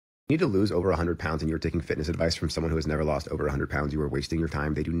You need to lose over 100 pounds and you're taking fitness advice from someone who has never lost over 100 pounds. You are wasting your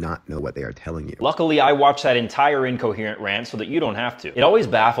time. They do not know what they are telling you. Luckily, I watched that entire incoherent rant so that you don't have to. It always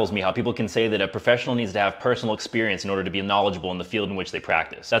baffles me how people can say that a professional needs to have personal experience in order to be knowledgeable in the field in which they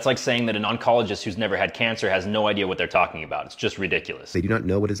practice. That's like saying that an oncologist who's never had cancer has no idea what they're talking about. It's just ridiculous. They do not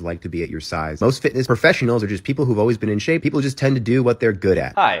know what it's like to be at your size. Most fitness professionals are just people who've always been in shape. People just tend to do what they're good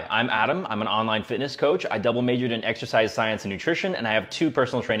at. Hi, I'm Adam. I'm an online fitness coach. I double majored in exercise science and nutrition, and I have 2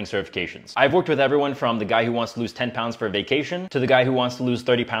 personal training certifications. I've worked with everyone from the guy who wants to lose 10 pounds for a vacation, to the guy who wants to lose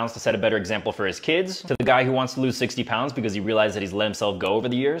 30 pounds to set a better example for his kids, to the guy who wants to lose 60 pounds because he realized that he's let himself go over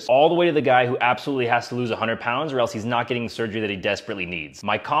the years, all the way to the guy who absolutely has to lose 100 pounds or else he's not getting the surgery that he desperately needs.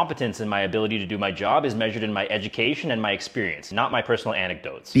 My competence and my ability to do my job is measured in my education and my experience, not my personal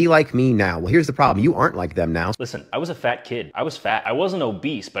anecdotes. Be like me now. Well, here's the problem. You aren't like them now. Listen, I was a fat kid. I was fat. I wasn't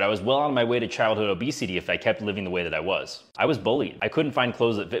obese, but I was well on my way to childhood obesity if I kept living the way that I was. I was bullied. I couldn't find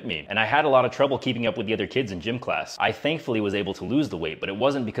clothes that fit me, and I had a lot of trouble keeping up with the other kids in gym class. I thankfully was able to lose the weight, but it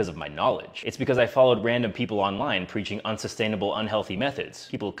wasn't because of my knowledge. It's because I followed random people online preaching unsustainable, unhealthy methods.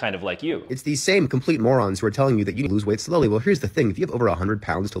 People kind of like you. It's these same complete morons who are telling you that you lose weight slowly. Well, here's the thing. If you have over 100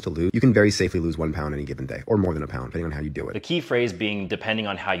 pounds still to lose, you can very safely lose 1 pound any given day, or more than a pound, depending on how you do it. The key phrase being depending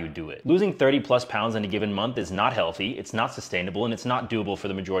on how you do it. Losing 30 plus pounds in a given month is not healthy, it's not sustainable, and it's not doable for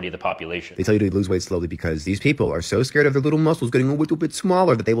the majority of the population. They tell you to lose weight slowly because these people are so scared of their little muscles getting a little bit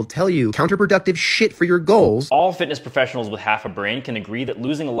smaller that they will tell you counterproductive shit for your goals. All fitness professionals with half a brain can agree that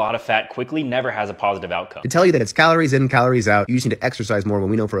losing a lot of fat quickly never has a positive outcome. To tell you that it's calories in, calories out, you just need to exercise more when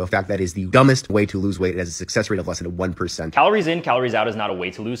we know for a fact that is the dumbest way to lose weight. It has a success rate of less than 1%. Calories in, calories out is not a way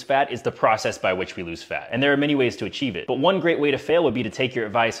to lose fat, it's the process by which we lose fat. And there are many ways to achieve it. But one great way to fail would be to take your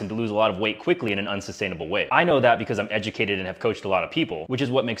advice and to lose a lot of weight quickly in an unsustainable way. I know that because I'm educated and have coached a lot of people, which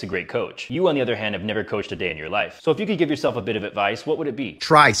is what makes a great coach. You, on the other hand, have never coached a day in your life. So if you could give yourself a bit of advice, what would it be?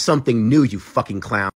 Try something new, you fucking clown.